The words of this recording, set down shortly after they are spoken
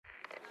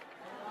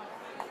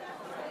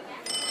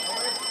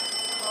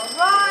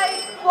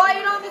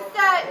Quiet on the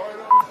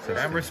set.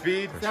 Camera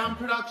speed. Sound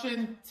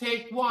production,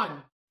 take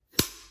one.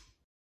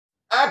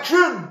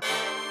 Action!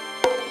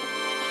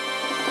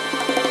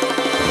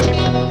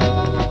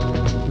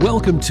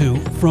 Welcome to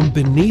From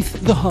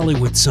Beneath the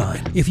Hollywood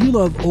Sign. If you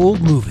love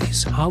old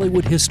movies,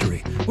 Hollywood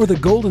history, or the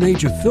golden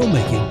age of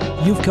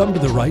filmmaking, you've come to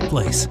the right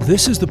place.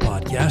 This is the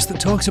podcast that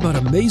talks about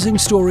amazing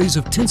stories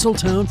of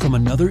Tinseltown from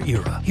another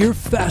era. Hear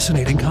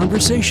fascinating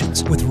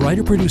conversations with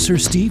writer-producer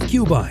Steve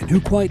Cubine,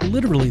 who quite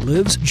literally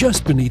lives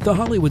just beneath the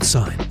Hollywood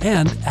sign,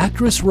 and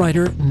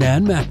actress-writer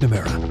Nan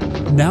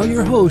McNamara. Now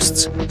your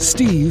hosts,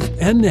 Steve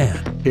and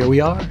Nan. Here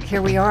we are.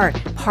 Here we are.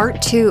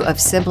 Part 2 of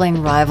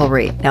Sibling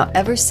Rivalry. Now,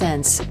 ever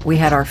since we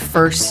had our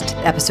first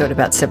episode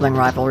about sibling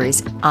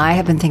rivalries, I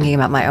have been thinking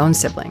about my own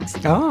siblings.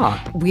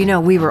 We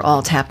know we were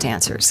all tap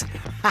dancers.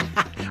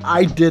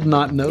 I did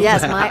not know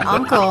yes, that.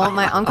 Yes,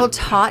 my uncle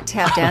taught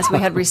tap dance. We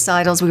had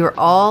recitals. We were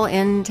all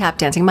in tap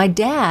dancing. My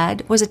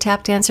dad was a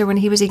tap dancer when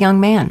he was a young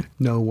man.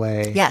 No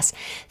way. Yes.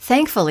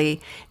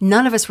 Thankfully,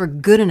 none of us were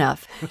good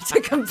enough to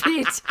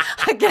compete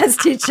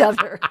against each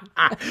other.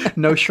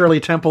 No Shirley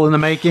Temple in the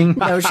making?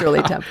 No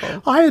Shirley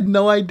Temple. I had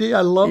no idea.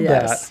 I love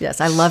that.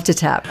 Yes, I love to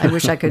tap. I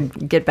wish I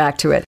could get back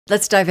to it.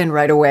 Let's dive in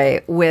right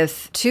away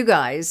with two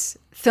guys,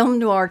 Film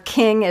Noir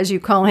King, as you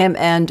call him,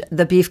 and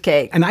the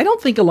Beefcake. And I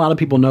don't think a lot of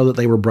people know that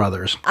they were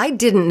brothers. I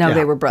didn't know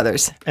they were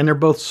brothers. And they're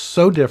both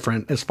so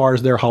different as far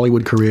as their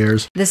Hollywood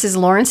careers. This is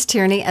Lawrence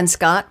Tierney and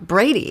Scott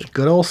Brady.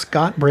 Good old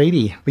Scott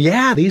Brady. But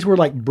yeah, these were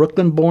like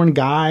Brooklyn-born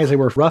guys. They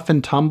were rough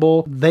and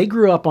tumble. They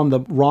grew up on the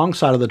wrong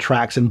side of the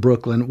tracks in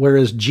Brooklyn,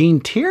 whereas Gene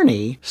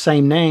Tierney,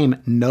 same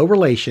name, no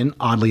relation,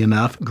 oddly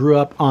enough, grew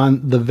up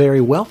on the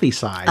very wealthy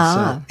side.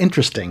 So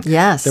interesting.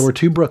 Yes. There were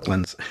two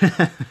Brooklyns.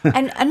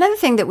 And another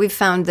thing that we've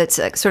found that's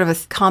sort of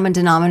a common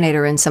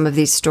denominator in some of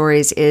these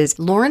stories is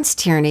Lawrence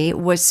Tierney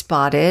was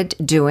spotted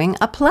doing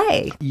a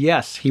play.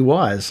 Yes, he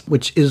was,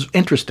 which is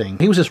interesting.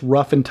 He was this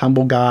rough and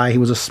tumble guy. He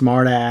was a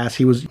smart ass.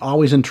 He was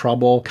always in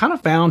trouble. Kind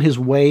of found his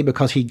way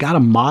because he got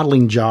a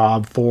modeling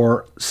job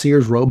for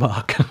Sears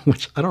Roebuck,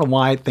 which I don't know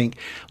why I think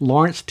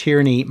Lawrence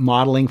Tierney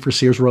modeling for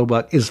Sears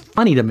Roebuck is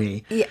funny to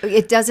me.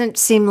 It doesn't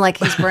seem like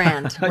his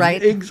brand,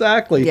 right?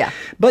 Exactly. Yeah.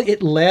 But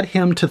it led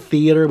him to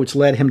theater, which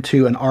led him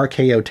to an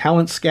RKO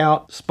talent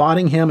scout,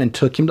 spotting him and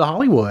took him to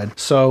Hollywood.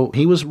 So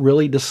he was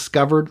really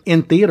discovered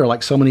in theater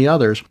like so many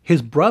others.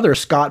 His brother,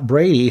 Scott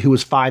Brady, who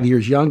was 5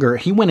 years younger,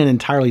 he went an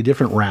entirely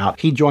different route.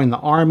 He joined the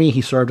Army.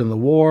 He served in the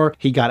war.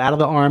 He got out of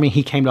the Army.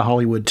 He came to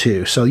Hollywood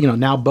too. So,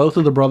 now both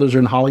of the brothers are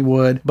in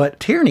Hollywood. But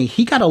Tierney,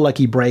 he got a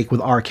lucky break with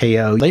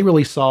RKO. They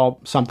really saw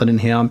something in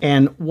him.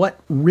 And what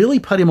really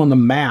put him on the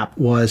map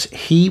was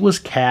he was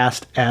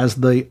cast as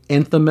the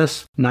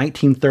infamous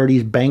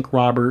 1930s bank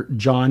robber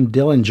John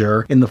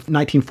Dillinger in the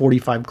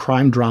 1945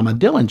 crime drama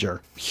Dillinger.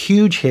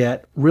 Huge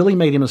hit, really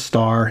made him a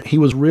star. He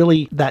was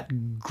really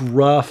that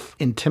gruff,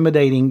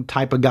 intimidating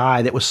type of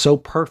guy that was so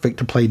perfect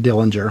to play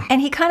Dillinger.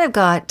 And he kind of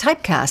got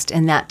typecast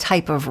in that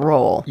type of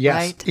role, yes,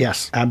 right?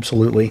 Yes,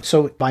 absolutely.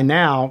 So by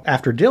now,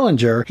 after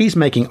Dillinger, he's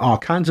making all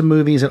kinds of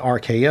movies at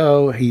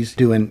RKO. He's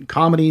doing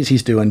comedies,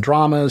 he's doing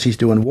dramas, he's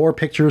doing war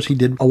pictures. He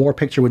did a war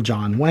picture with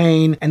John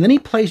Wayne. And then he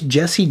plays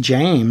Jesse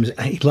James.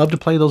 He loved to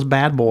play those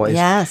bad boys.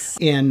 Yes.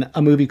 In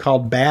a movie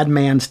called Bad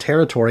Man's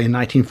Territory in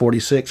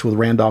 1946 with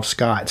Randolph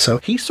Scott. So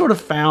he sort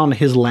of found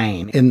his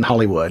lane in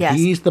Hollywood. Yes.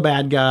 He's the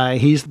bad guy,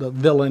 he's the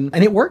villain,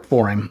 and it worked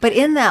for him. But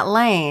in that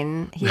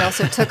lane, he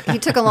also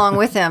took along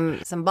with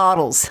him some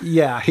bottles.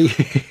 Yeah, he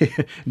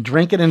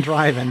drinking and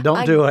driving.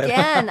 Don't do it.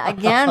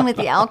 Again with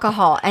the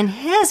alcohol. And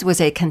his was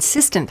a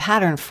consistent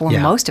pattern for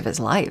most of his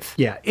life.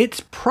 Yeah,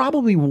 it's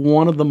probably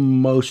one of the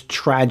most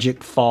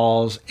tragic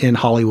falls in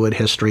Hollywood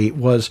history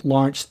was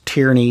Lawrence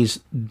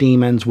Tierney's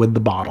Demons with the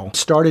Bottle.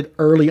 Started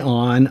early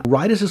on,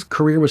 right as his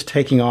career was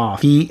taking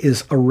off. He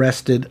is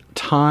arrested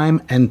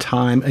time and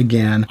time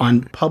again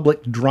on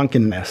public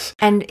drunkenness.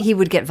 And he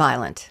would get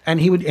violent. And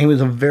he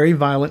was a very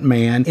violent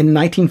man. In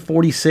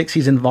 1946,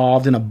 he's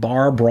involved in a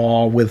bar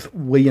brawl with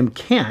William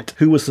Kent,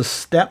 who was the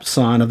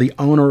stepson of the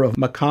owner of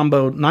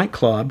Macombo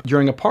nightclub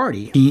during a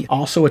party. He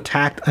also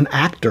attacked an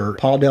actor,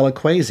 Paul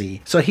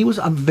Delaquazi. So he was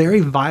a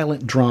very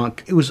violent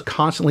drunk. He was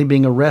constantly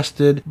being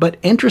arrested. But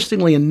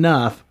interestingly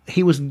enough,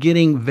 he was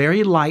getting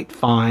very light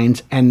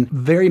fines and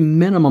very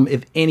minimum,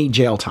 if any,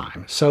 jail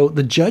time. So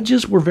the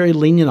judges were very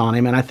lenient on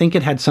him, and I think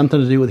it had something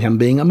to do with him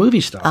being a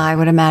movie star. I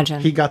would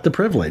imagine. He got the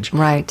privilege.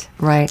 Right.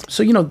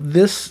 So,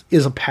 this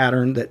is a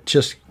pattern that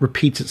just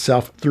repeats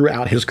itself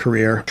throughout his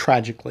career,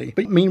 tragically.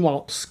 But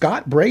meanwhile,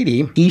 Scott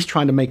Brady, he's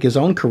trying to make his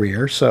own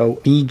career, so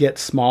he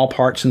gets small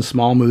parts in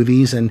small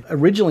movies, and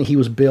originally he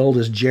was billed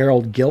as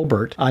Gerald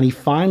Gilbert, and he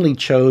finally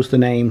chose the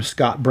name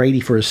Scott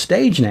Brady for his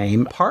stage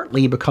name,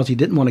 partly because he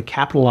didn't want to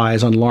capitalize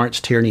capitalize on Lawrence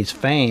Tierney's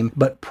fame,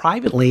 but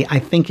privately, I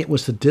think it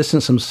was to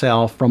distance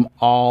himself from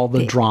all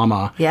the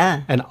drama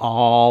and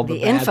all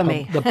the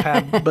infamy.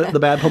 the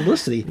bad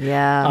publicity.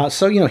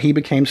 So, he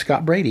became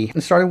Scott Brady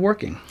and started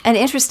working. And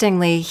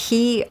interestingly,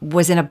 he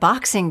was in a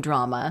boxing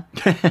drama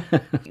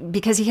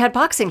because he had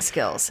boxing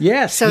skills.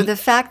 Yes. So the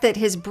fact that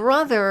his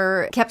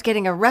brother kept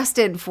getting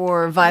arrested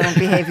for violent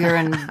behavior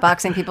and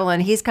boxing people,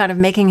 and he's kind of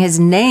making his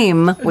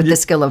name with the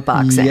skill of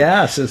boxing.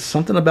 Yes, it's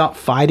something about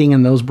fighting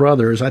in those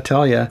brothers, I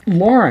tell you.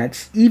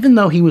 Lawrence, even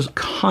though he was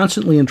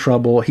constantly in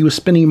trouble, he was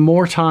spending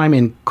more time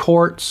in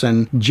courts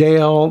and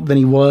jail than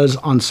he was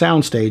on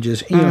sound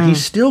stages. He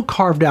still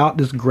carved out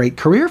this great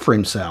career for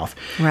himself.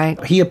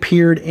 Right. He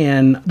appeared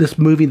in this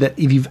movie that,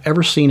 if you've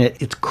ever seen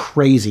it, it's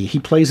crazy. He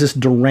plays this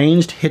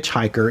deranged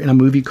hitchhiker in a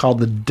movie called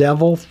The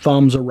Devil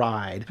Thumbs a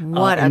Ride.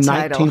 What a in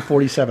title.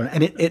 1947.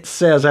 And it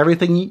says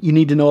everything you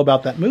need to know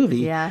about that movie.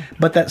 Yeah.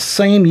 But that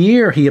same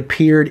year, he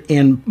appeared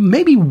in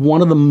maybe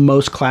one of the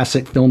most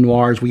classic film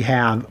noirs we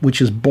have,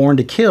 which is Born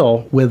to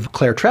Kill with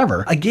Claire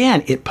Trevor.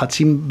 Again, it puts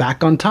him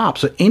back on top.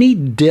 So any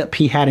dip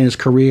he had in his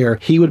career,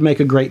 he would make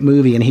a great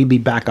movie and he'd be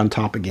back on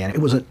top again.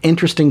 It was an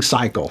interesting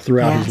cycle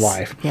throughout his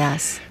life.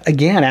 Yes.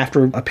 Again,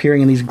 after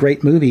appearing in these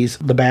great movies,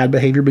 the bad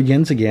behavior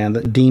begins again.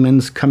 The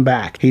demons come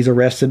back. He's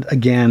arrested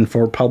again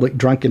for public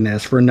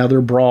drunkenness, for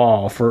another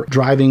brawl, for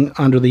driving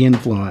under the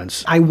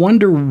influence. I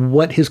wonder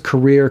what his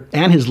career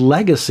and his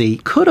legacy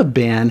could have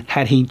been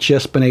had he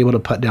just been able to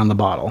put down the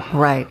bottle.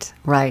 Right,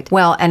 right.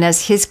 Well, and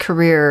as his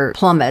career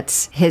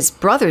plummets, his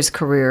brother's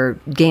career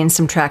gains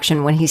some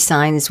traction when he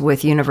signs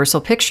with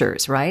Universal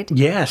Pictures, right?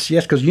 Yes,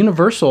 because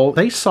Universal,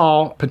 they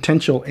saw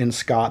potential in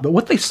Scott. But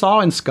what they saw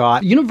in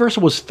Scott,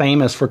 Universal was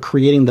famous for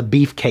creating the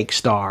beefcake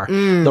star,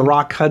 the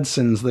Rock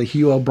Hudsons, the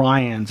Hugh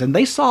O'Briens, and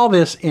they saw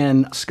this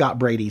in Scott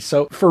Brady.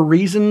 So for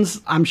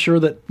reasons I'm sure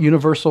that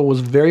Universal was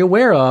very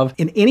aware of,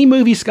 in any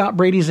movie Scott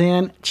Brady's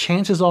in,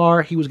 chances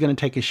are he was going to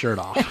take his shirt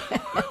off.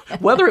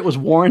 Whether it was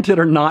warranted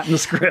or not in the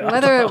script.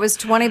 Whether it was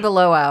 20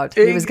 below out,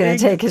 he was going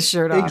to take his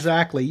shirt off.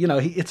 Exactly.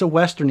 It's a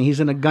Western. He's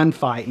in a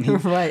gunfight. And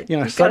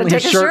he, suddenly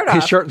his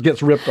shirt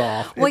gets ripped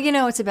off. Well,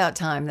 it's about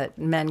time that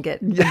men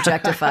get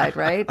objectified,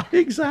 right?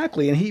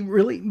 Exactly.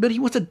 And but he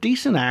was a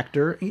decent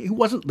actor. He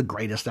wasn't the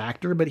greatest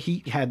actor, but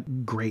he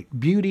had great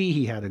beauty.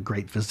 He had a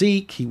great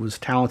physique. He was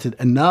talented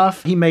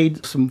enough. He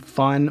made some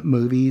fun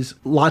movies,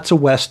 lots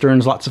of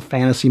Westerns, lots of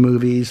fantasy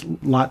movies,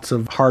 lots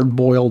of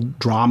hard-boiled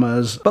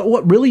dramas. But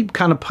what really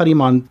kind of put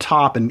him on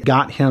top and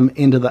got him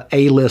into the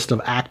A-list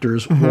of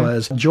actors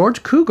was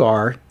George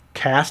Cougar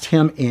cast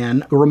him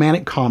in a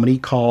romantic comedy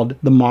called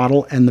The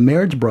Model and the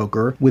Marriage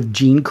Broker with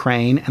Gene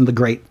Crane and the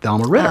great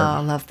Thelma Ritter. Oh, I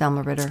love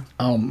Thelma Ritter.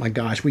 Oh my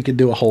gosh, we could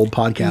do a whole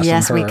podcast on her.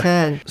 Yes, we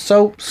could.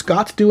 So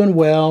Scott's doing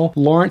well.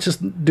 Lawrence is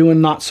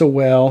doing not so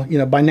well.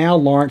 By now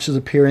Lawrence is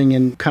appearing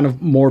in kind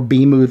of more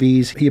B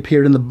movies. He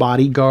appeared in The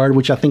Bodyguard,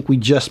 which I think we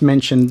just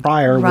mentioned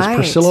prior, was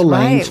Priscilla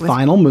Lane's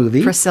final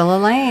movie. Priscilla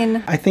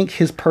Lane. I think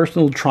his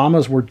personal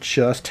traumas were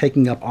just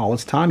taking up all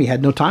his time. He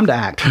had no time to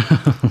act.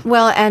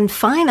 Well, and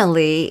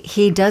finally,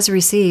 he does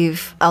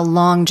receive a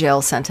long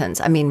jail sentence.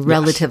 I mean,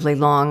 relatively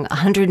long,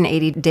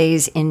 180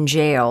 days in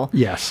jail.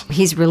 Yes.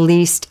 He's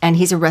released and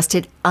he's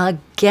arrested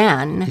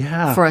again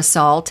for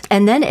assault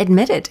and then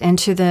admitted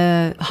into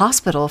the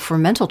hospital for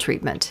mental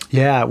treatment.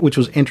 Yeah, which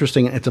was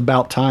interesting. It's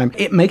about time.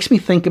 It makes me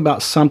think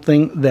about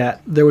something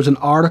that there was an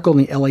article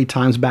in the LA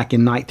Times back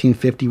in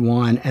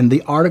 1951, and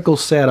the article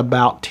said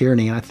about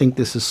Tierney, and I think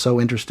this is so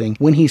interesting.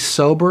 When he's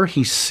sober,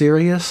 he's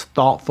serious,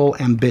 thoughtful,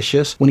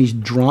 ambitious. When he's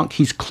drunk,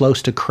 he's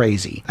close to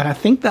crazy. And I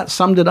think that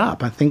summed it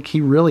up. I think he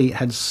really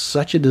had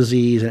such a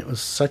disease, and it was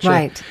such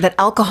that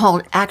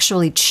alcohol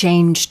actually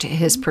changed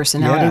his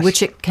personality,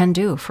 which it can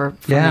do for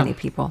many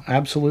people.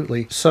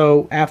 Absolutely.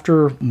 So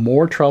after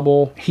more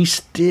trouble, he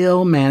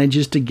still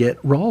manages to get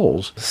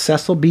roles.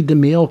 Cecil B.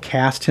 DeMille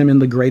cast him in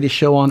The Greatest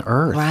Show on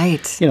Earth.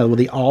 Right. With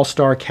the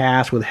all-star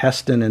cast with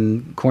Heston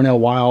and Cornell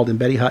Wilde and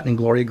Betty Hutton and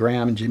Gloria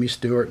Graham and Jimmy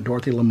Stewart and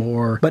Dorothy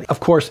Lamour. But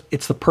of course,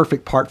 it's the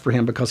perfect part for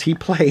him because he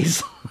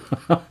plays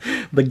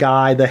the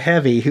guy, the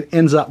heavy, who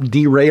ends up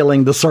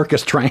derailing the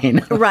circus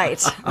train.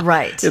 Right.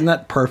 Isn't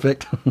that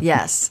perfect?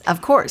 Yes,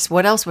 of course.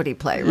 What else would he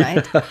play,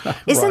 right?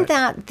 Isn't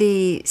that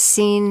the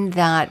scene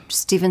that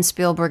Steven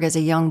Spielberg as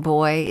a young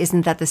boy,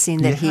 isn't that the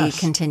scene that he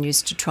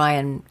continues to try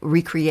and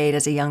recreate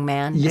as a young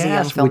man, as a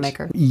young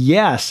filmmaker?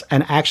 Yes,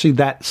 and actually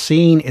that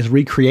scene is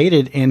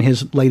recreated in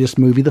his latest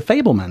movie, The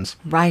Fabelmans.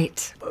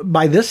 Right.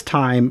 By this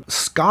time,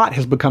 Scott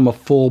has become a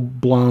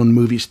full-blown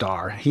movie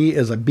star. He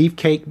is a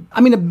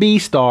a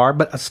B-star,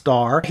 but a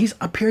star. He's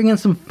appearing in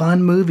some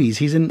fun movies.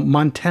 He's in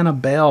Montana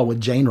Belle with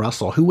Jane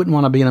Russell. Who wouldn't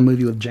want to be in a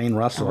movie with Jane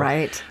Russell?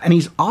 Right. And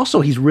he's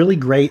really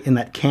great in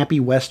that campy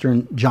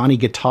Western Johnny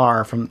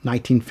Guitar from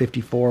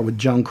 1954 with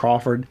Joan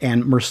Crawford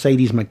and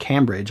Mercedes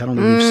McCambridge. I don't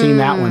know if you've seen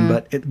that one,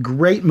 but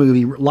great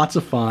movie, lots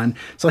of fun.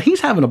 So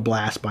he's having a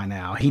blast by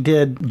now. He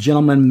did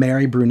Gentlemen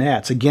Marry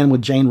Brunettes, again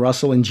with Jane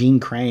Russell and Jean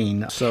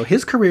Crane. So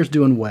his career's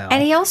doing well.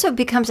 And he also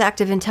becomes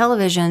active in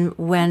television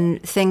when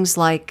things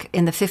like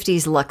in the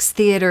 50s, Lux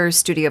Theater,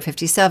 Studio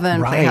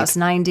 57, Playhouse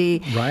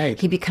 90. Right.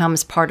 He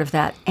becomes part of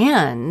that.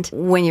 And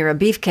when you're a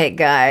beefcake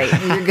guy,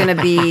 you're going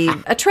to be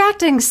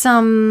attracting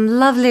some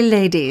lovely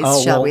ladies,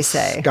 shall we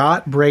say.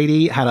 Scott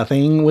Brady had a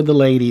thing with the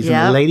ladies,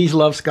 and the ladies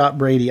love Scott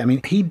Brady. I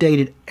mean, he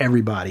dated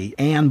everybody.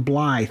 Anne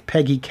Blythe,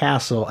 Peggy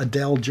Castle,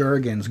 Adele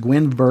Jurgens,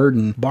 Gwen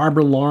Verdon,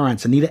 Barbara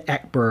Lawrence, Anita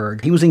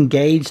Ekberg. He was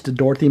engaged to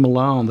Dorothy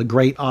Malone, the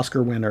great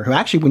Oscar winner, who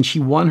actually, when she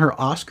won her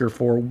Oscar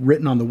for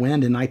Written on the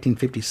Wind in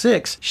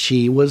 1956,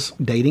 she was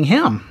dating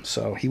him.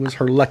 So he was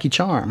her lucky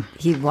charm.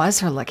 He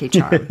was her lucky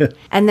charm.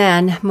 And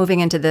then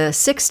moving into the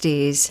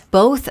 60s,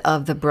 both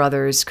of the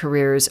brothers'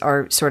 careers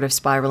are sort of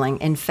spiraling.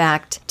 In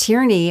fact,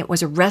 Tierney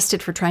was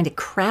arrested for trying to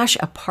crash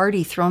a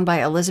party thrown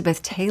by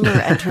Elizabeth Taylor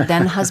and her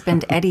then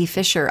husband Eddie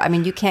Fisher. I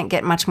mean, you can't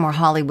get much more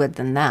Hollywood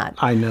than that.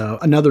 I know.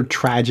 Another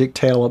tragic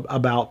tale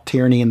about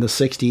Tierney in the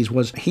 60s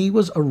was he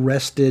was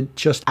arrested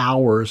just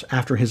hours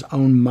after his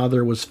own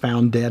mother was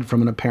found dead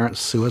from an apparent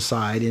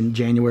suicide in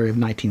January of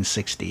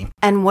 1960.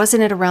 And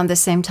wasn't it around the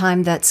same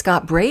time that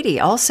Scott Brady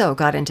also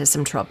got into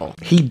some trouble?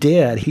 He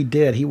did.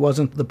 He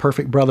wasn't the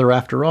perfect brother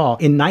after all.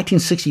 In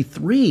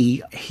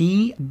 1963,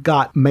 he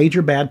got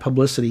major bad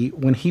publicity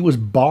when he was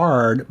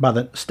barred by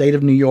the state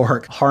of New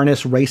York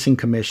Harness Racing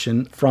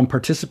Commission from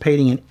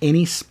participating in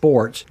any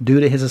sports due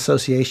to his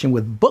association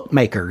with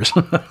bookmakers.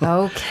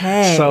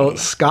 Okay. So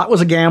Scott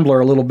was a gambler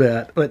a little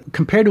bit, but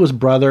compared to his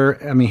brother,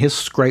 I mean, his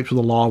scrapes with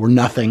the law were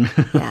nothing.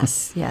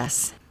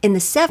 Yes. In the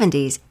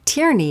 70s,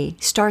 Tierney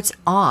starts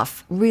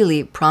off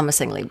really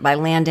promisingly by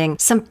landing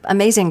some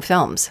amazing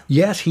films.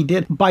 Yes, he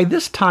did. By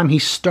this time, he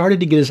started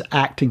to get his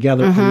act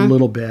together a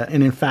little bit.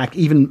 And in fact,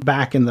 even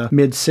back in the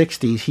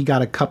mid-60s, he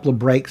got a couple of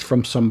breaks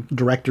from some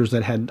directors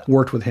that had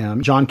worked with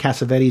him. John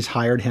Cassavetes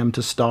hired him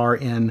to star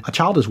in A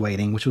Child is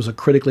Waiting, which was a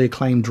critically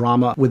acclaimed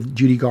drama with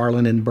Judy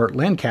Garland and Burt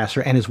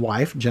Lancaster and his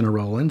wife, Jenna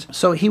Rollins.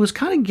 So he was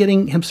kind of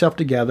getting himself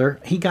together.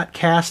 He got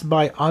cast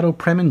by Otto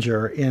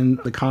Preminger in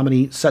the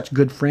comedy Such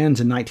Good Friends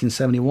in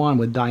 1971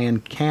 with Diane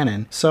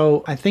Cannon.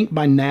 So I think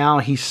by now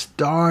he's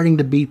starting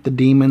to beat the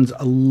demons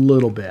a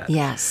little bit.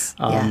 Yes.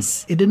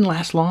 It didn't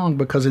last long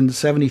because in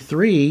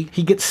 73,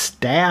 he gets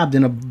stabbed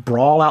in a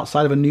brawl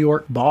outside of a New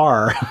York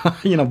bar,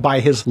 by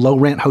his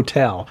low-rent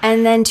hotel.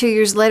 And then 2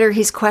 years later,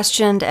 he's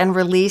questioned and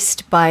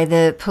released by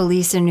the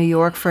police in New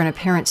York for an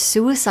apparent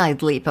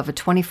suicide leap of a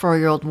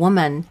 24-year-old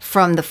woman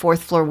from the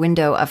fourth floor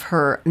window of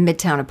her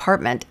Midtown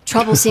apartment.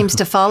 Trouble seems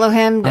to follow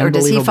him, or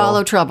does he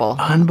follow trouble?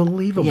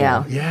 Unbelievable.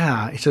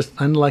 Yeah. It's just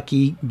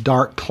unlucky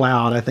dark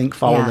cloud, I think,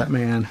 followed that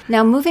man.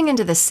 Now, moving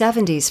into the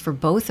 70s for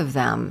both of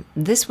them,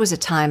 this was a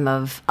time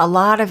of a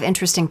lot of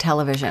interesting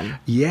television.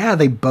 Yeah,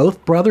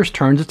 both brothers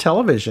turned to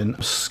television.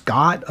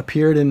 Scott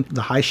appeared in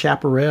The High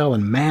Chaparral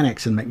and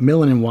Mannix and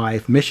Macmillan and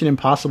Wife, Mission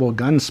Impossible,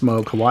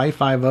 Gunsmoke, Hawaii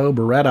Five-0,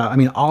 Beretta. I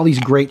mean, all these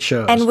great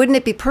shows. And wouldn't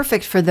it be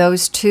perfect for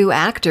those two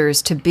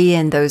actors to be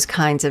in those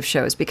kinds of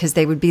shows? Because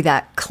they would be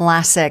that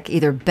classic,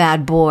 either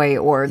bad boy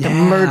or the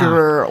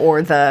murderer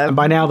or the... And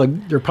by now,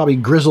 they're probably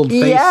grizzled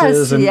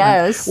faces.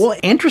 Yes. Well,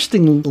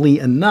 interestingly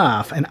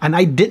enough, and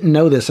I didn't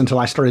know this until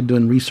I started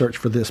doing research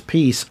for this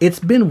piece, it's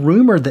been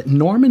rumored that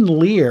Norman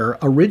Lear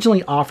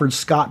originally offered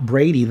Scott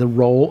Brady the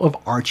role of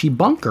Archie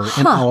Bunker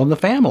in All in the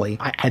Family.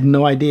 I had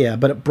no idea,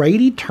 but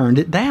Brady turned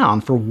it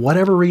down for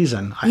whatever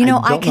reason.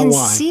 I can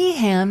see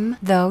him,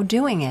 though,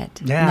 doing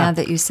it, now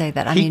that you say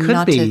that. I mean,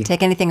 not to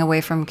take anything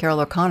away from Carol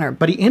O'Connor.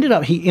 But he ended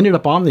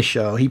up on the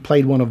show. He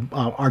played one of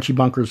Archie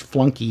Bunker's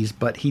flunkies,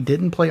 but he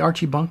didn't play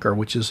Archie Bunker,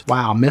 which is,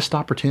 missed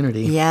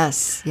opportunity.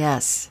 Yes.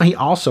 He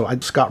also,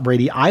 Scott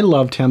Brady, I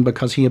loved him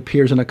because he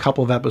appears in a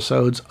couple of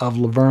episodes of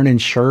Laverne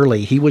and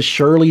Shirley. He was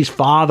Shirley's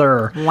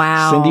father.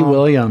 Wow. Cindy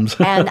Williams.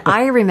 And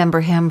I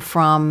remember him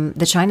from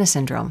The China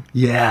Syndrome.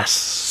 Yes.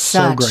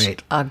 So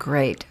great. A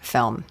great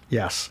film.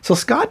 Yes. So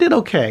Scott did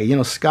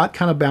okay. Scott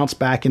kind of bounced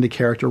back into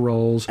character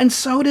roles. And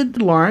so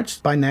did Lawrence.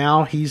 By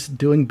now, he's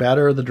doing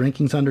better. The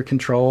drinking's under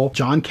control.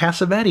 John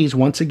Cassavetes,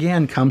 once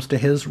again, comes to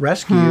his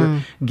rescue,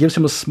 gives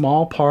him a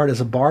small part as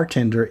a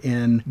bartender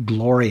in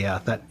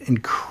Gloria, that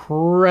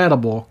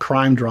incredible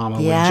crime drama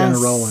with Jenna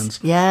Rollins.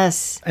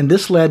 Yes. And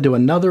this led to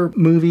another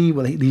movie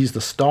he's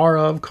the star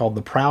of called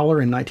The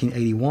Prowler in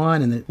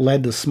 1981, and it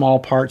led to small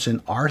parts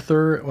in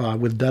Arthur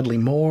with Dudley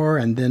Moore,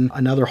 and then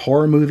another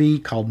horror movie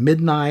called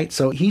Midnight.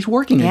 So he's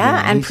working again.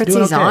 Yeah, and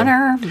Pritzi's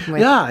Honor.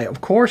 Yeah,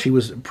 of course. He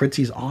was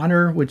Pritzi's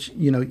Honor, which,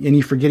 and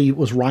you forget he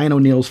was Ryan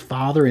O'Neal's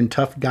father in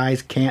Tough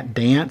Guys Can't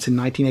Dance in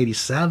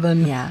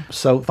 1987. Yeah.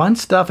 So fun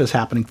stuff is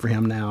happening for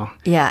him now.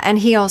 Yeah, and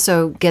he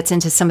also gets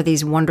into some of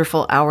these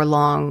wonderful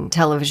hour-long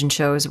television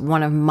shows.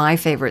 One of my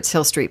favorites,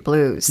 Hill Street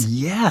Blues.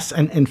 Yes,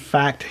 and in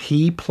fact,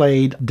 he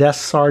played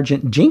Desk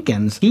Sergeant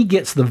Jenkins. He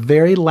gets the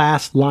very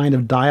last line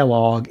of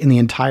dialogue in the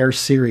entire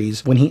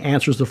series when he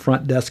answers the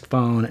front desk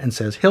phone phone and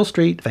says, Hill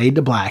Street, fade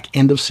to black,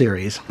 end of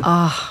series.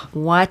 Oh,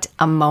 what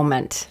a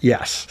moment.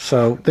 Yes.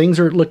 So things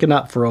are looking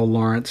up for old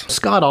Lawrence.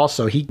 Scott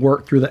also, he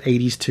worked through the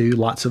 80s too,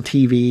 lots of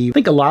TV. I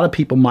think a lot of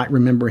people might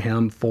remember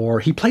him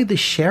he played the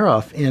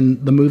sheriff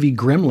in the movie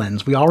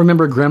Gremlins. We all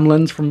remember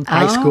Gremlins from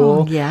high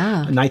school. Yeah.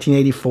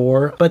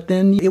 1984. But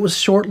then it was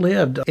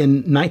short-lived.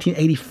 In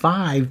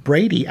 1985,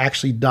 Brady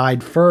actually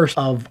died first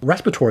of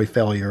respiratory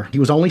failure. He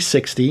was only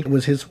 60. It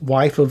was his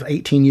wife of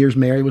 18 years,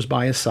 Mary, was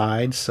by his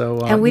side. So,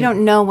 and we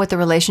don't know what the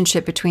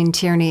relationship between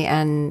Tierney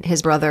and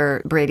his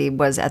brother Brady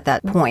was at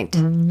that point.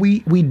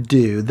 We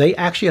do. They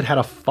actually had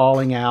a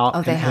falling out.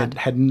 Oh, they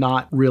had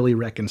not really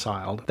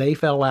reconciled. They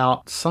fell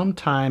out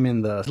sometime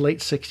in the late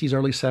 60s,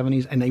 early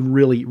 70s, and they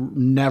really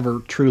never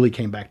truly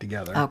came back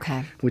together.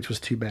 Okay. Which was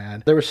too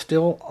bad. There was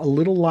still a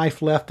little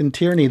life left in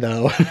Tierney,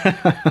 though.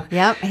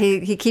 Yep.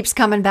 He keeps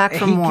coming back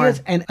for more.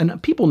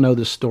 And people know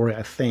this story,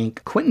 I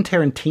think. Quentin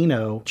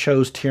Tarantino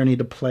chose Tierney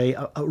to play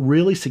a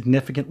really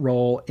significant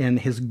role in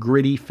his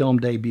gritty film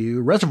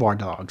debut, Reservoir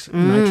Dogs,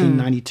 in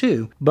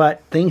 1992.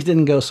 But things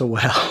didn't go so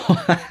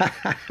well.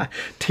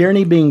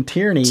 Tierney being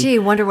Tierney. Gee,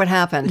 wonder what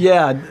happened.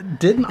 Yeah,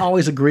 didn't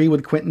always agree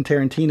with Quentin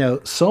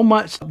Tarantino so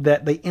much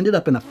that they ended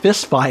up in a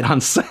fist fight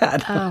on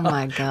set. Oh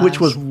my gosh. Which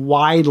was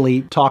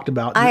widely talked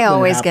about. I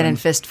always get in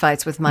fist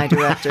fights with my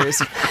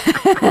directors.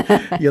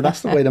 Yeah,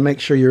 that's the way to make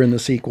sure you're in the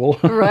sequel.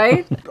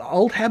 Right?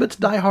 Old habits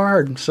die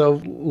hard.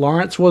 So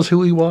Lawrence was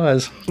who he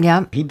was.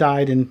 Yeah. He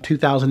died in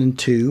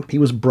 2002. He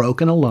was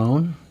broken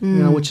alone,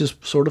 which is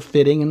sort of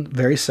fitting and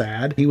very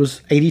sad. He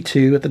was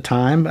 82 at the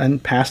time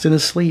and passed in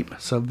his sleep.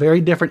 So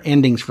very different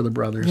endings for the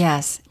brothers.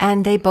 Yes.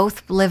 And they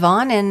both live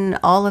on in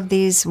all of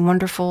these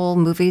wonderful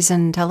movies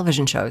and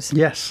television shows.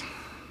 Yes.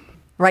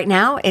 Right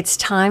now, it's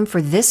time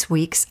for this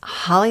week's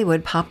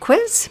Hollywood Pop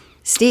Quiz.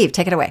 Steve,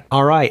 take it away.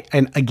 All right.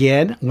 And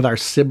again, with our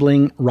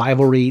sibling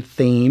rivalry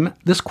theme,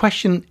 this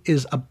question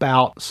is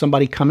about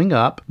somebody coming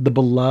up, the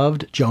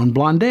beloved Joan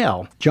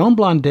Blondell. Joan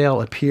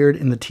Blondell appeared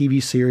in the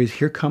TV series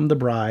Here Come the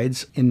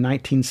Brides in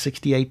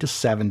 1968 to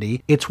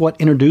 70. It's what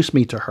introduced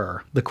me to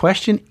her. The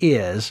question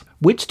is,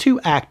 which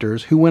two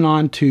actors who went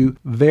on to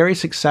very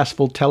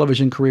successful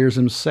television careers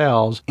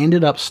themselves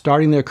ended up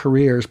starting their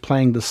careers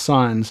playing the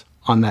sons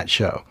on that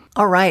show?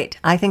 All right.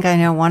 I think I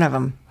know one of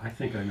them. I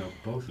think I know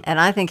both of them. And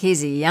I think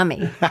he's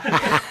yummy.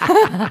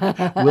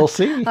 We'll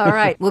see. All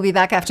right. We'll be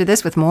back after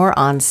this with more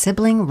on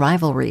sibling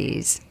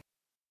rivalries.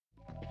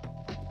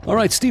 All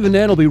right, Steve and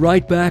Nan will be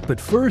right back,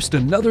 but first,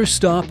 another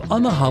stop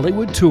on the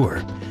Hollywood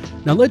tour.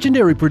 Now,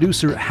 legendary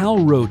producer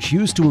Hal Roach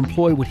used to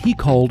employ what he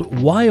called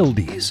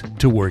wildies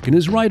to work in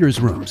his writers'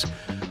 rooms.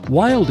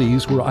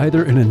 Wildies were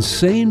either an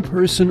insane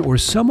person or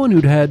someone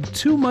who'd had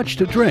too much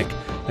to drink,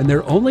 and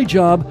their only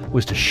job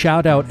was to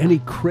shout out any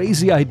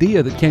crazy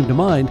idea that came to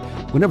mind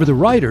whenever the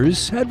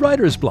writers had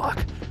writer's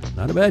block.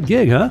 Not a bad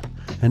gig, huh?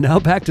 And now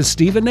back to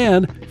Steve and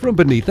Nan from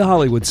Beneath the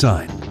Hollywood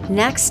Sign.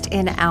 Next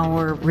in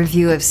our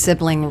review of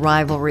sibling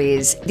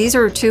rivalries, these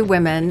are two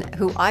women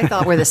who I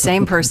thought were the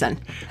same person.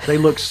 They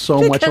look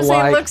so much alike. Because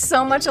they look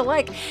so much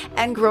alike.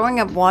 And growing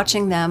up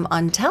watching them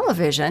on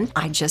television,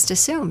 I just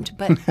assumed.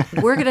 But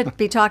we're going to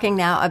be talking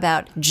now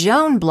about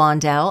Joan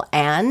Blondell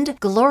and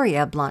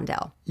Gloria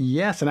Blondell.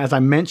 Yes, and as I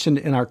mentioned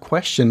in our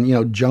question,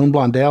 Joan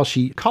Blondell,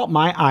 she caught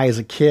my eye as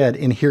a kid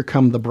in Here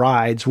Come the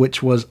Brides,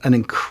 which was an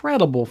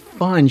incredible,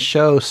 fun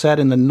show set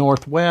in the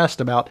Northwest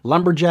about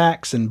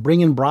lumberjacks and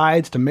bringing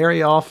brides to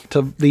marry off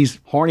to these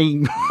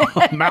horny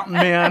mountain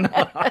men.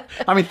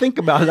 I mean, think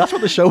about it. That's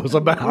what the show was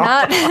about.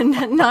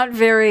 Not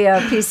very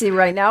PC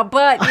right now,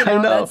 but,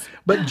 I know.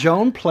 But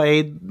Joan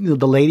played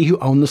the lady who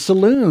owned the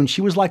saloon.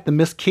 She was like the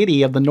Miss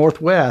Kitty of the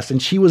Northwest,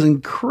 and she was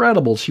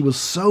incredible. She was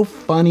so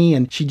funny,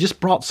 and she just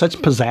brought such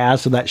pizzazz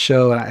to that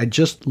show, and I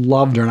just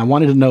loved her, and I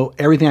wanted to know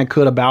everything I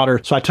could about her.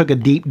 So I took a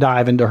deep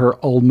dive into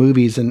her old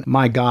movies, and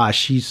my gosh,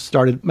 she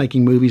started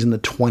making movies in the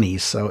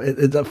 20s, so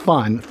it's a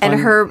fun. And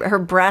her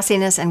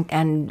brassiness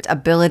and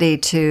ability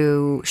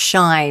to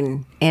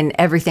shine in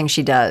everything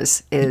she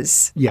does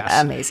is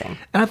amazing.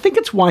 And I think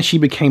it's why she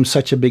became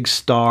such a big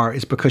star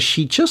is because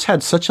she just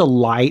had such a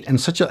light and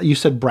such a, you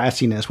said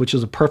brassiness, which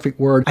is a perfect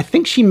word. I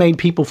think she made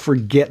people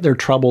forget their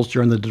troubles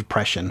during the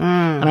Depression.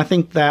 And I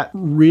think that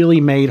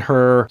really made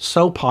her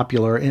so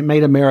popular. It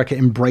made America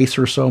embrace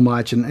her so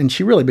much. And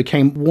she really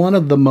became one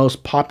of the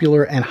most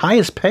popular and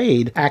highest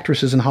paid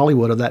actresses in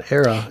Hollywood of that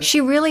era. She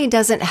really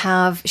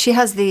she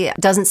has the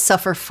doesn't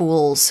suffer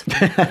fools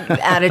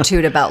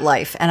attitude about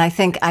life. And I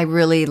think I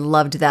really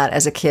loved that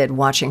as a kid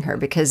watching her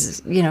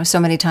because, so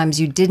many times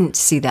you didn't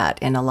see that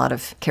in a lot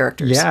of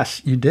characters.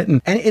 Yes, you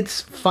didn't. And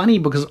it's funny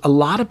because a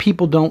lot of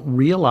people don't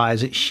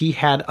realize that she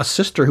had a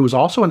sister who was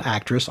also an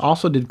actress,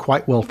 also did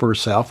quite well for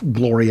herself,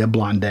 Gloria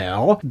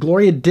Blondell.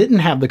 Gloria didn't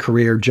have the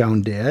career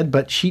Joan did,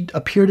 but she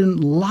appeared in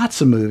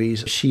lots of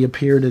movies. She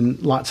appeared in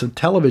lots of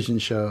television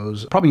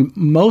shows, probably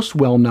most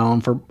well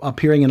known for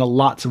appearing in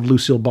lots of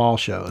Lucille Ball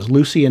shows.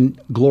 Lucy and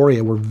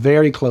Gloria were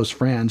very close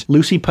friends.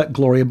 Lucy put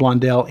Gloria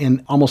Blondell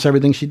in almost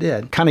everything she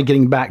did. Kind of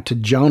getting back to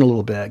Joan a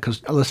little bit,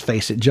 because let's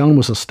face it, Joan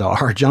was a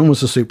star. Joan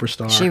was a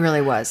superstar. She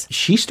really was.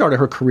 She started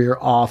her career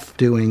off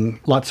doing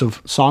lots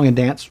of song and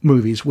dance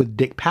movies with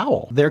Dick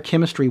Powell. Their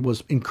chemistry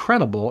was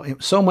incredible,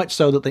 so much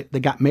so that they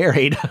got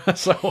married.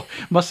 So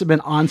must have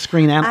been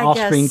on-screen and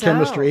off-screen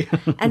chemistry.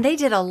 And they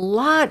did a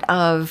lot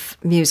of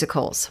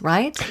musicals,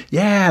 right?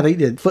 Yeah, they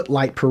did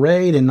Footlight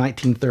Parade in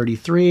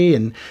 1933,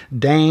 and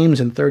Dames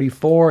in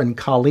 34, and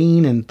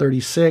Colleen in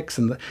 36,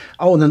 and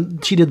then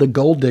she did the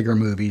Gold Digger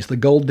movies, the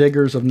Gold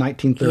Diggers of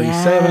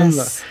 1937,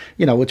 Yes.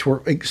 Which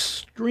were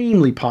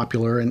extremely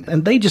popular,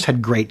 and they just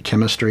had great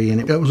chemistry,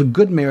 and it was a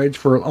good marriage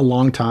for a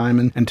long time,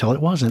 and until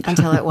it wasn't.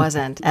 Until it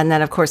wasn't. And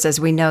then, of course, as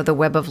we know, the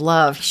web of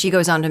love, she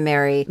goes on to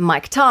marry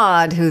Mike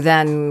Todd, who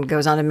then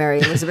goes on to marry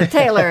Elizabeth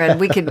Taylor, and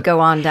we could go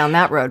on down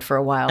that road for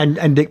a while.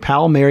 And Dick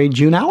Powell married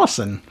June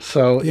Allison,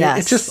 so Yes.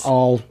 it's just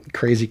all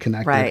crazy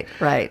connected.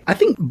 Right. I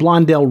think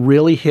Blondell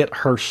really hit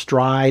her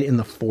stride in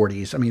the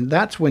 40s. I mean,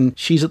 that's when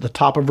she's at the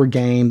top of her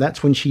game.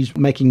 That's when she's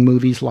making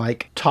movies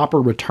like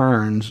Topper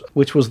Returns,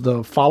 which was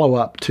the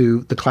follow-up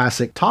to the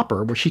classic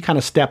Topper, where she kind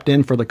of stepped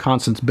in for the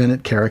Constance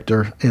Bennett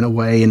character in a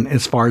way, and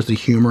as far as the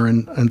humor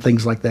and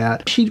things like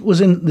that. She was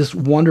in this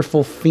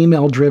wonderful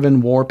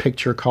female-driven war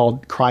picture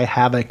called Cry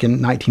Havoc in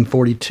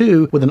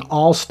 1942 with an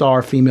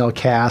all-star female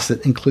cast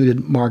that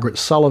included Margaret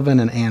Sullivan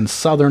and Ann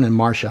Southern and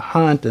Marcia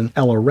Hunt and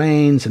Ella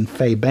Raines and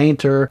Faye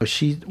Bainter.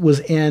 She was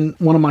in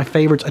one of my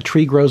favorites, A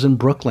Tree Grows in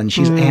Brooklyn.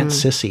 She's Aunt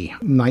Sissy,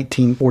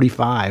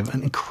 1945,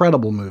 an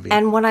incredible movie.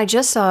 And when I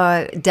just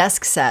saw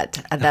Desk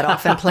Set, that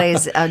often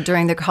plays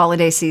during the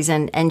holiday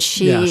season, and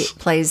she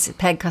plays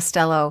Peg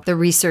Costello, the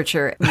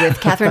researcher, with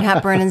Katharine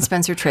Hepburn and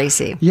Spencer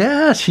Tracy.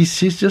 Yeah, she's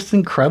just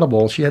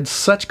incredible. She had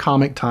such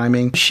comic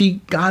timing.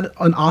 She got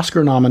an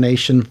Oscar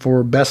nomination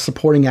for Best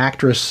Supporting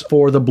Actress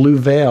for The Blue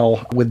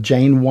Veil with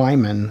Jane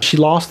Wyman. She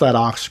lost that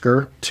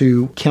Oscar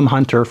to Kim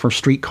Hunter for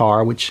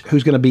Streetcar,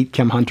 who's going to beat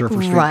Kim Hunter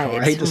for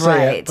Streetcar? I hate to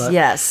say it. But,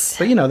 yes.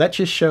 But, that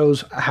just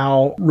shows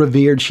how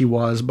revered she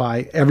was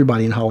by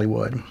everybody in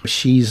Hollywood.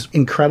 She's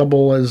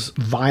incredible as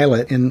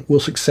Violet in Will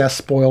Success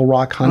Spoil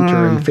Rock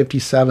Hunter in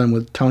 57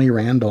 with Tony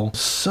Randall.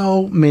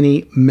 So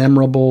many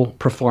memorable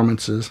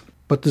performances.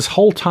 But this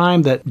whole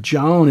time that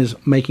Joan is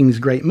making these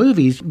great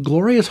movies,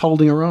 Gloria's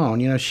holding her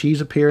own. She's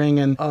appearing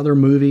in other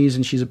movies,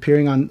 and she's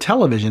appearing on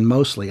television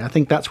mostly. I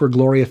think that's where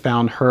Gloria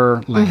found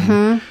her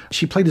lane.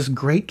 She played this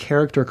great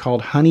character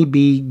called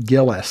Honeybee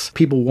Gillis.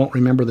 People won't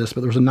remember this, but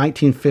there was a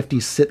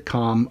 1950s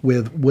sitcom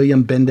with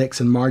William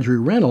Bendix and Marjorie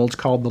Reynolds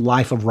called The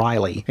Life of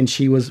Riley. And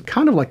she was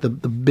kind of like the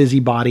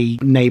busybody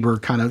neighbor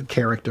kind of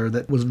character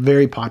that was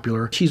very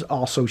popular. She's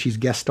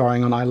guest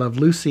starring on I Love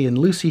Lucy and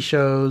Lucy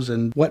shows.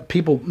 And what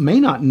people may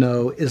not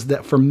know is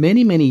that for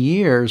many, many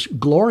years,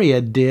 Gloria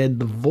did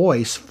the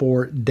voice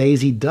for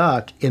Daisy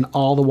Duck in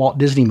all the Walt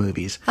Disney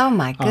movies. Oh,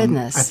 my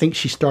goodness. I think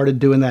she started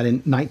doing that in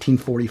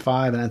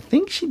 1945, and I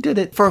think she did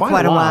it for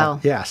quite a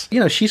while. Yes.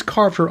 She's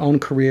carved her own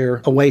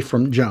career away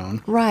from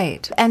Joan.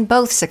 Right. And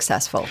both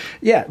successful.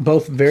 Yeah,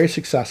 both very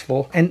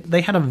successful. And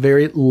they had a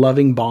very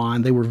loving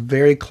bond. They were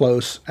very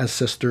close as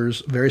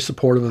sisters, very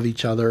supportive of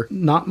each other.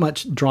 Not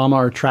much drama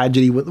or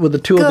tragedy with the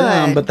two of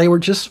them, but they were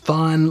just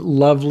fun,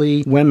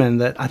 lovely women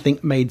that I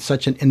think made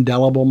such an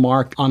indelible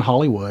mark on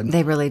Hollywood.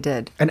 They really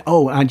did. And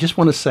I just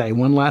want to say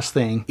one last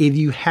thing. If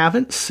you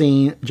haven't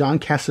seen John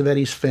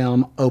Cassavetes'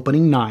 film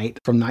Opening Night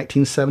from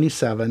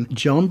 1977,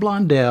 Joan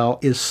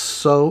Blondell is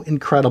so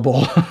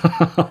incredible.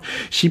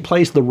 She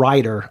plays the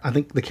writer. I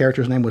think the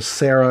character's name was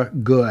Sarah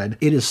Good.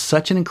 It is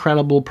such an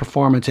incredible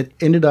performance. It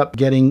ended up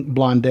getting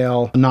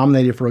Blondell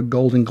nominated for a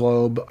Golden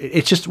Globe.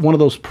 It's just one of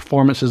those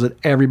performances that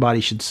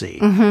everybody should see.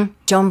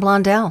 Joan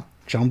Blondell.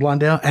 Joan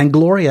Blondell and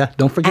Gloria.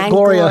 Don't forget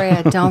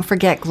Gloria. Don't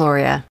forget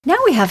Gloria. Now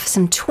we have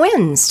some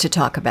twins to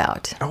talk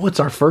about. Oh, it's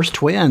our first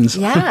twins.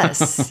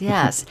 Yes.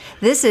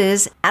 This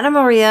is Anna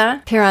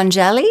Maria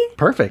Pierangeli.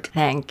 Perfect.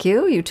 Thank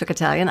you. You took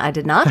Italian. I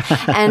did not.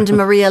 And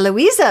Maria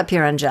Luisa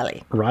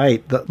Pierangeli.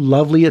 Right. The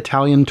lovely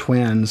Italian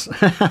twins.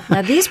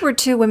 Now, these were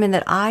two women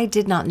that I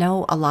did not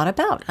know a lot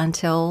about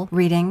until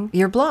reading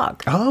your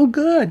blog. Oh,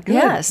 good.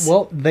 Yes.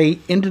 Well, they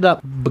ended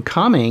up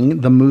becoming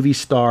the movie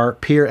star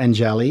Pier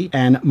Angeli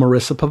and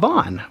Marissa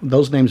Pavon.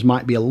 Those names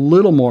might be a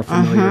little more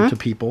familiar to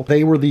people.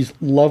 They were these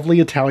lovely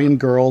Italian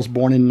girls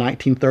born in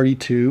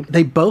 1932.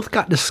 They both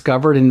got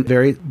discovered in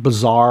very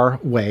bizarre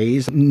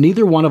ways.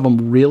 Neither one of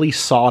them really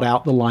sought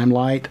out the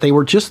limelight. They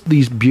were just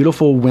these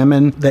beautiful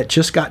women that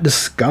just got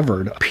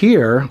discovered.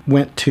 Pier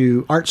went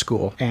to art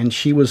school, and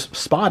she was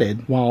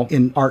spotted while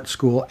in art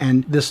school,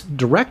 and this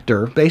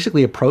director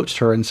basically approached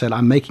her and said,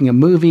 I'm making a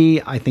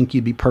movie. I think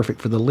you'd be perfect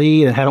for the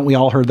lead. And haven't we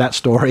all heard that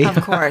story?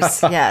 Of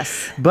course,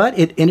 yes. But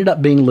it ended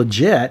up being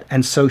legit. hit,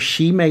 and so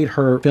she made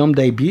her film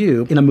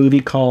debut in a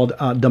movie called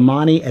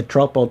Domani è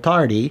troppo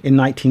tardi in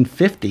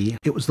 1950.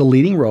 It was the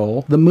leading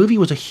role. The movie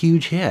was a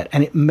huge hit,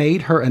 and it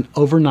made her an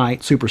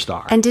overnight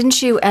superstar. And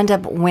didn't you end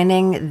up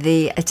winning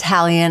the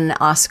Italian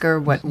Oscar,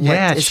 what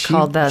is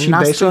called the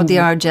Nastro di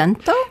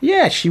Argento?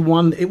 Yeah, she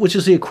won, which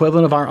is the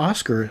equivalent of our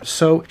Oscar.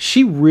 So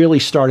she really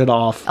started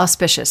off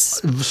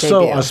auspicious.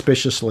 So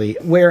auspiciously.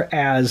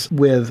 Whereas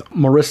with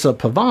Marissa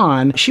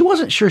Pavan, she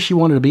wasn't sure she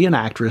wanted to be an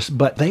actress,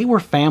 but they were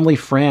family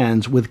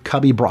friends with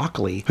Cubby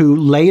Broccoli, who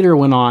later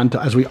went on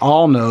to, as we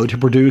all know, to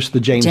produce the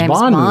James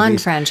Bond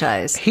movies.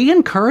 Franchise. He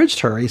encouraged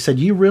her. He said,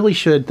 you really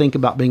should think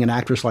about being an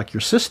actress like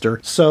your sister.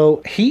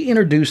 So he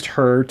introduced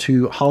her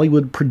to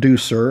Hollywood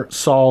producer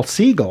Saul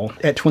Siegel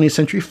at 20th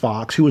Century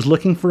Fox, who was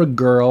looking for a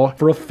girl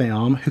for a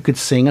film who could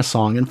sing a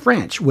song in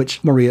French,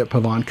 which Maria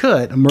Pavan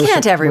could.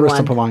 Can't everyone.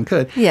 Marissa Pavan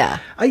could. Yeah.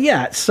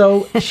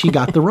 So she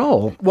got the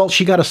role. Well,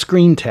 she got a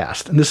screen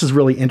test. And this is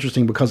really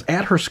interesting because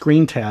at her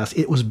screen test,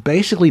 it was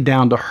basically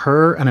down to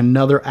her and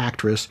another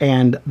actress.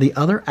 And the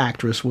other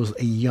actress was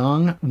a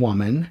young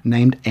woman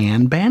named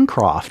Anne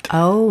Bancroft.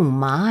 Oh,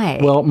 my.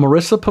 Well,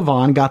 Marissa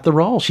Pavan got the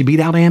role. She beat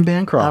out Anne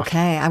Bancroft.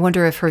 Okay. I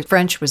wonder if her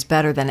French was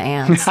better than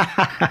Anne's.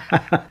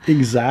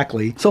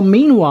 Exactly. So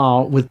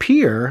meanwhile, with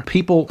Pier,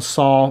 people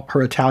saw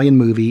her Italian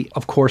movie.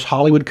 Of course,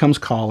 Hollywood Comes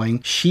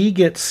Calling. She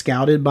gets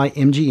scouted by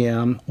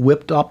MGM,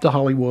 whipped up to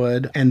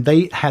Hollywood, and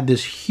they had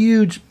this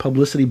huge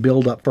publicity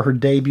buildup for her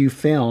debut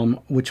film,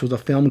 which was a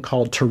film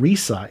called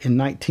Teresa in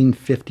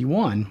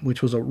 1951,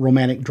 which was a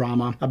romantic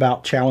drama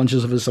about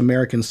challenges of this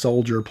American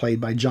soldier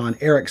played by John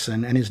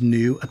Erickson and his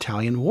new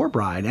Italian war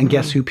bride. And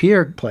guess who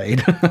Pier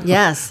played?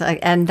 Yes,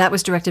 and that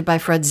was directed by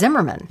Fred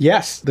Zimmerman.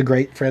 Yes, the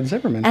great Fred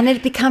Zimmerman. And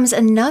it becomes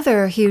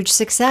another huge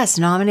success,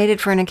 nominated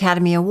for an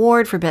Academy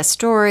Award for Best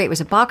Story. It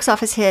was a box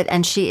office hit,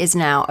 and she is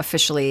now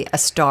officially a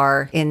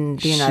star in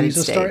the United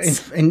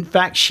States. In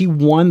fact, she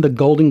won the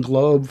Golden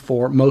Globe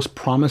for Most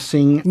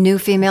Promising New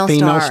Female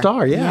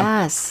Star.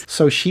 Yeah. Yes.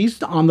 So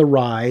she's on the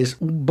rise.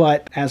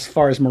 But as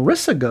far as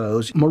Marissa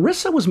goes,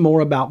 Marissa was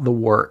more about the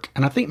work.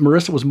 And I think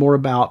Marissa was more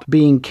about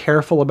being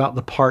careful about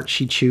the part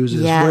she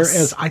chooses. Yes.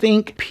 Whereas I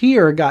think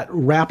Pier got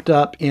wrapped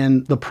up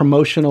in the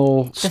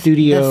promotional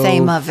studio the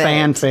fame of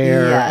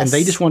fanfare. Yes. And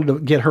they just wanted to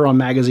get her on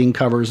magazine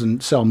covers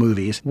and sell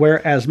movies.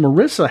 Whereas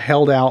Marissa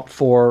held out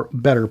for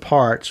better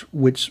parts,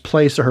 which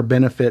plays to her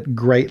benefit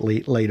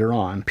greatly later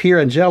on. Pier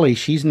Angeli,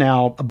 she's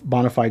now a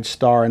bona fide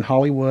star in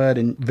Hollywood,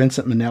 and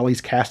Vincent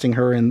Minnelli's casting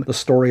her in The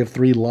Story of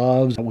Three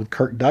Loves with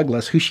Kirk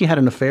Douglas, who she had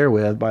an affair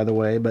with, by the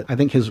way, but I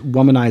think his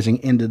womanizing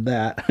ended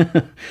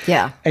that.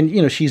 Yeah. And,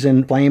 she's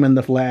in Flame in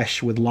the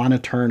Flesh with Lana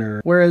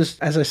Turner. Whereas,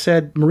 as I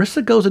said,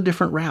 Marissa goes a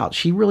different route.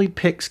 She really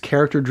picks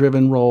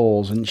character-driven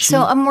roles. And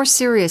so a more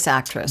serious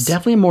actress.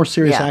 Definitely a more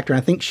serious actor.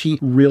 I think she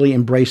really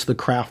embraced the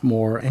craft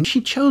more. And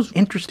she chose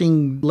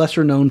interesting,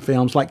 lesser-known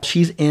films. Like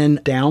she's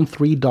in Down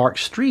Three Dark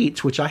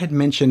Streets, which I had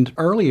mentioned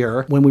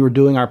earlier when we were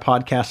doing our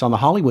podcast on the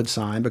Hollywood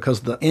sign,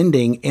 because the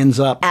ending ends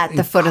up at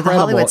the foot of the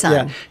Hollywood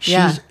sign.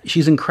 Yeah,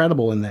 she's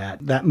incredible in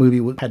that. That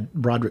movie had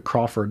Broderick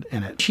Crawford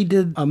in it. She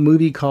did a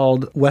movie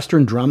called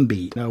Western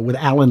Drumbeat with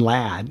Alan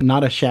Ladd,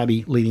 not a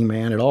shabby leading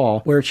man at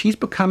all, where she's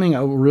becoming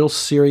a real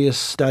serious,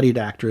 studied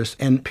actress,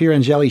 and Pier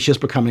Angeli's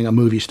just becoming a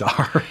movie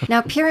star.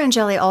 Now, Pier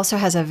Angeli also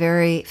has a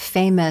very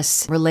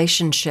famous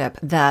relationship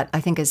that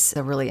I think is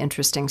a really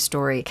interesting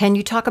story. Can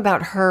you talk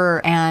about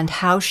her and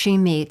how she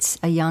meets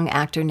a young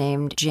actor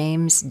named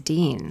James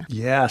Dean?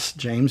 Yes,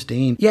 James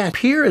Dean. Yeah,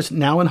 Pier is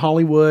now in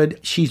Hollywood.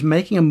 She's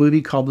making a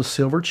movie called The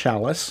Silver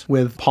Chalice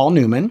with Paul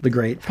Newman, the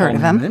great Paul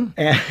Newman.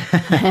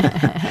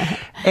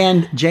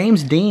 And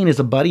James Dean is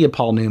a buddy of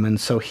Paul Newman,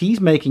 so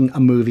he's making a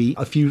movie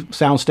a few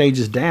sound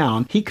stages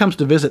down. He comes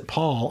to visit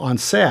Paul on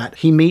set.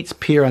 He meets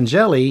Pier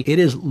Angeli. It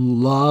is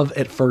love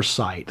at first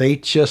sight. They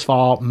just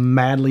fall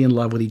madly in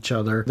love with each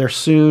other. They're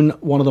soon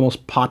one of the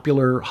most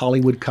popular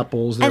Hollywood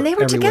couples. And they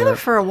were together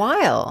for a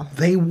while.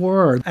 They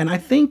were. And I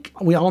think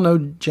we all know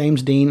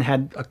James Dean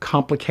had a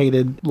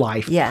complicated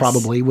life,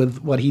 probably,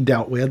 with what he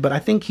dealt with. But I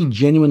think he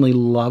genuinely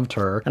loved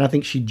her. And I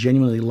think she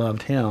genuinely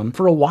loved him.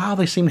 For a while,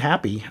 they seemed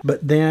happy.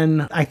 But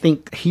then I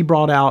think he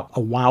brought out a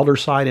wilder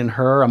side in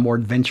her, a more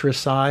adventurous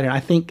side. And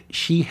I think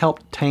she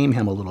helped tame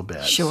him a little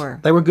bit. Sure.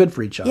 They were good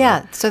for each other.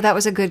 Yeah. So that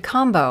was a good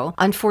combo.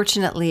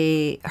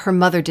 Unfortunately, her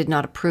mother did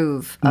not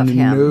approve of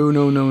him.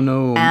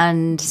 No.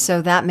 And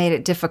so that made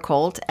it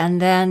difficult. And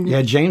then...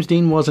 Yeah, James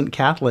Dean wasn't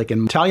Catholic,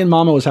 and Italian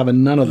mama was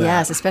having none of that.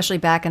 Yes, especially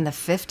back in the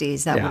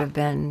 50s, that would have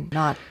been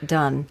not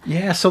done.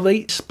 Yeah, so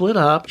they split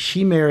up.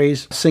 She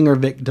marries singer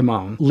Vic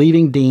Damone,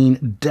 leaving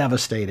Dean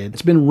devastated.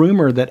 It's been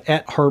rumored that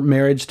at her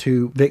marriage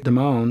to Vic Damone,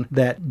 Damone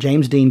that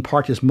James Dean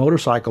parked his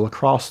motorcycle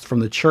across from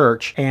the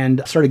church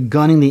and started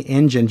gunning the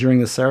engine during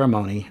the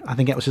ceremony. I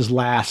think it was his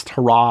last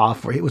hurrah.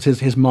 It was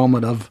his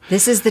moment of...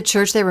 This is the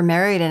church they were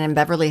married in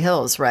Beverly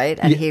Hills, right?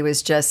 And he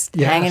was just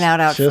hanging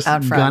out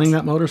front. Gunning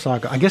that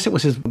motorcycle. I guess it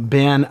was his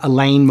Ben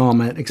Elaine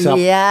moment, except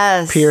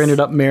Pier ended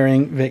up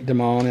marrying Vic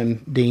Damone,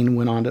 and Dean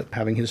went on to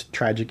having his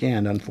tragic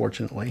end,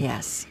 unfortunately.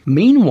 Yes.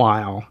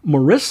 Meanwhile,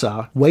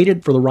 Marissa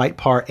waited for the right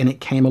part, and it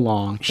came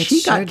along.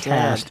 She got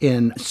cast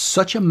in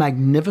such a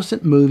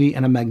magnificent movie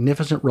and a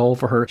magnificent role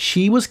for her.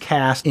 She was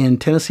cast in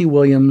Tennessee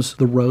Williams'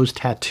 The Rose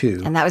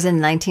Tattoo. And that was in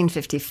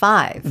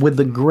 1955. With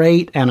the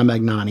great Anna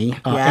Magnani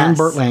and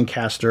Burt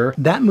Lancaster.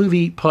 That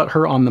movie put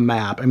her on the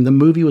map. I mean, the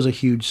movie was a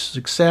huge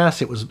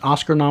success. It was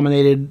Oscar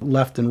nominated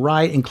left and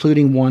right,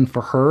 including one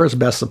for her as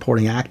Best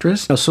Supporting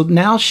Actress. So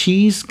now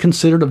she's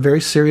considered a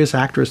very serious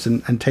actress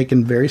and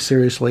taken very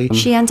seriously.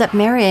 She ends up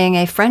marrying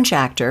a French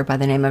actor by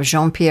the name of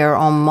Jean-Pierre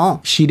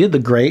Aumont. She did the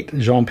great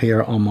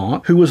Jean-Pierre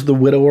Aumont, who was the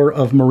widower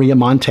of Maria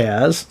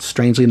Montez,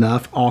 strangely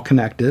enough, all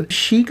connected.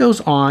 She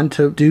goes on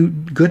to do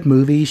good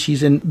movies.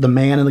 She's in The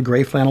Man in the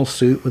Gray Flannel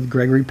Suit with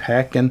Gregory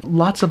Peck and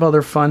lots of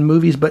other fun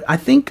movies, but I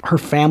think her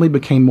family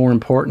became more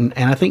important,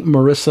 and I think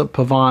Marissa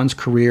Pavon's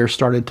career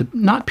started to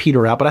not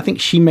peter out, but I think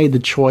she made the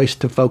choice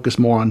to focus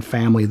more on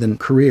family than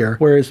career,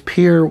 whereas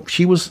Pier,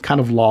 she was kind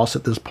of lost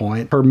at this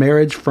point. Her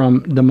marriage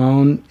from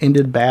Damone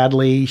ended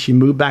badly. She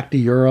moved back to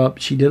Europe.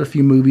 She did a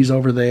few movies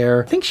over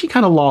there. I think she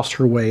kind of lost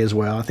her way as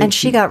well. I think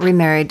she got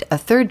remarried a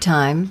third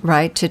time,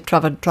 right, to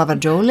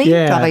Travaglioli?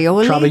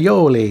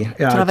 Travaglioli.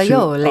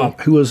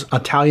 Travaglioli. Who was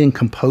Italian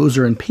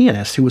composer and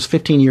pianist, who was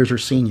 15 years her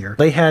senior.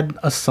 They had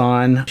a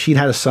son. She'd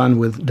had a son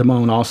with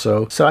Damone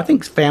also. So I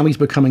think family's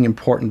becoming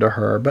important to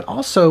her, but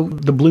also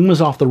the bloom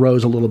was off the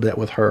rose a little bit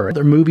with her.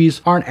 Their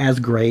movies aren't as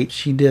great.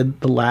 She did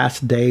The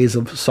Last Days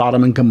of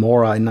Sodom and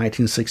Gomorrah in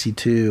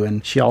 1962,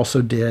 and she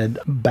also did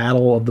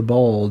Battle of the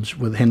Bulge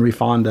with Henry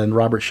Fonda and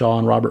Robert Shaw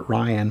and Robert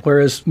Ryan.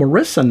 Whereas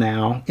Marissa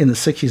now, in the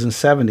 60s and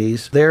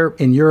 70s, they're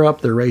in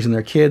Europe, they're raising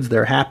their kids,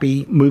 they're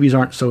happy, movies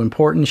aren't so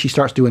important. She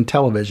starts doing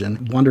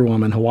television, Wonder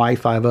Woman, Hawaii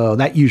Five-0,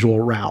 that usual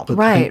route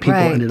that people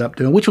ended up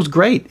doing, which was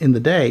great in the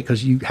day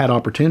because you had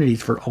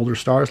opportunities for older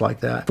stars like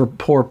that. For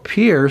poor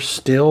Pier,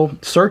 still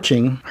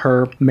searching,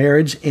 her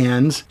marriage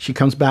ends. She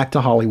comes back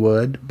to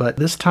Hollywood, but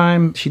this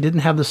time she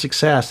didn't have the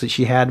success that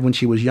she had when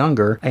she was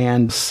younger.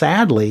 And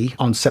sadly,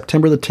 on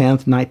September the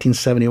 10th,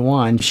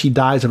 1971, she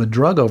dies of a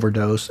drug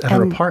overdose at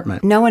her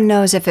apartment. No one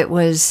knows if it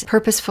was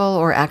purposeful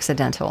or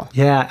accidental.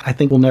 Yeah, I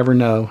think we'll never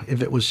know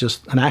if it was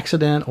just an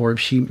accident or if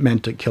she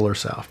meant to kill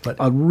herself. But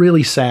a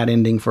really sad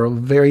ending for a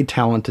very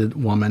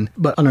talented woman.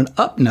 But on an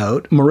up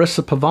note,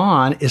 Marissa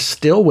Pavon is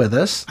still with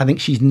us. I think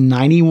she's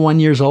 91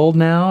 years old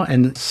now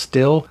and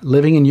still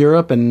living in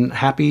Europe and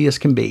happy as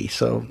can be.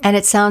 And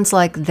it sounds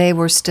like they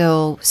were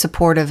still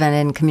supportive and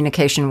in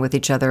communication with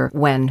each other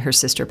when her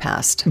sister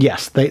passed.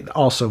 Yes, they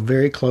also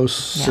very close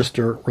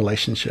sister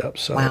relationship.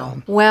 So,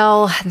 wow.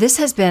 Well, this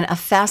has been a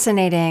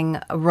fascinating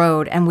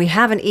road, and we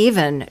haven't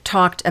even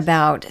talked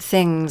about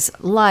things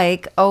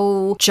like,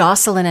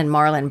 Jocelyn and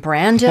Marlon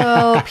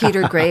Brando,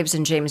 Peter Graves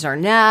and James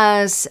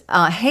Arnaz,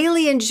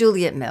 Haley and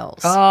Juliet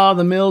Mills.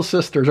 The Mills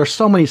sisters. There's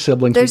so many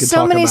siblings we could talk about. There's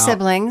so many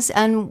siblings,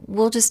 and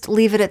we'll just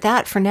leave it at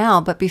that for now.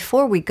 But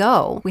before we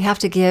go, we have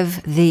to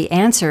give the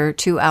answer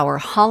to our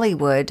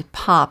Hollywood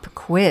pop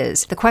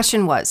quiz. The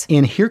question was,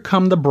 in Here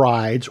Come the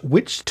Brides,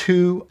 which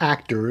two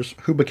actors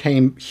who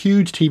became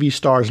huge TV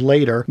stars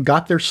later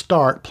got their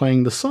start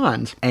playing the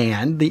sons?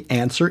 And the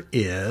answer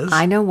is...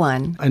 I know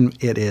one. And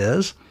it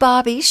is...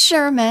 Bobby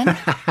Sherman.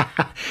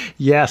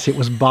 Yes, it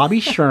was Bobby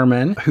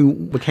Sherman, who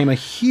became a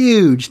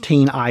huge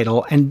teen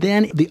idol. And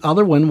then the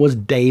other one was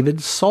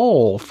David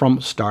Soul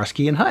from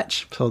Starsky and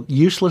Hutch. So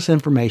useless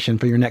information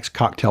for your next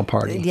cocktail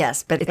party.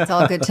 Yes, but it's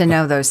all good to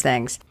know those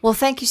things. Well,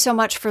 thank you so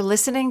much for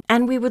listening.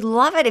 And we would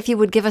love it if you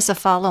would give us a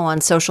follow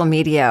on social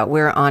media.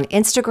 We're on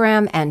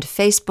Instagram and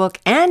Facebook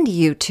and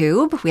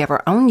YouTube. We have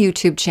our own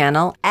YouTube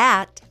channel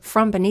at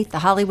From Beneath the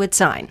Hollywood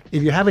Sign.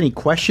 If you have any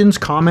questions,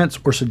 comments,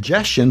 or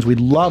suggestions, we'd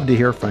love to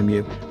hear from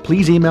you.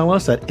 Please email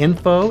us at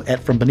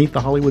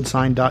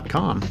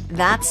info@frombeneaththehollywoodsign.com.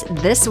 That's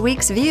this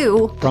week's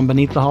view. From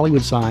Beneath the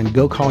Hollywood Sign,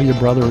 go call your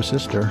brother or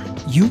sister.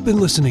 You've been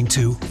listening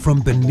to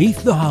From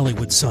Beneath the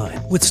Hollywood Sign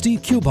with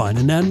Steve Kubine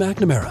and Nan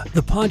McNamara,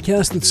 the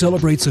podcast that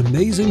celebrates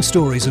amazing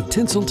stories of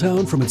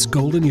Tinseltown from its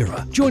golden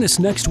era. Join us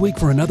next week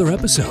for another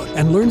episode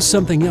and learn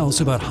something else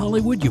about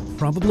Hollywood you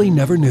probably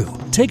never knew.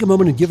 Take a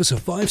moment and give us a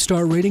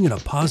 5-star rating and a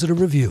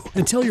positive review,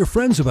 and tell your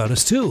friends about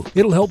us too.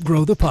 It'll help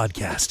grow the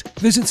podcast.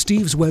 Visit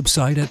Steve's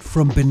website at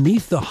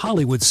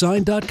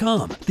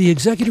FromBeneathTheHollywoodSign.com. The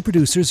executive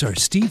producers are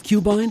Steve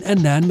Kubine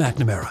and Nan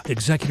McNamara.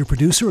 Executive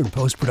producer and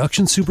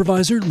post-production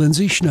supervisor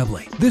Lindsay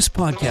Schnebley. This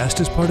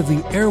podcast is part of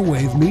the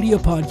Airwave Media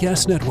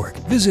Podcast Network.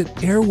 Visit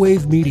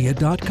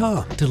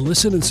airwavemedia.com to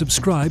listen and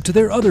subscribe to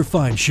their other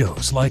fine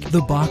shows like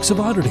The Box of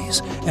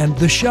Oddities and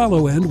The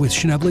Shallow End with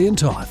Schnebley and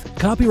Toth.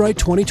 Copyright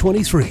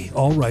 2023.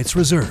 All rights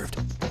reserved.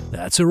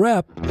 That's a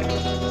wrap.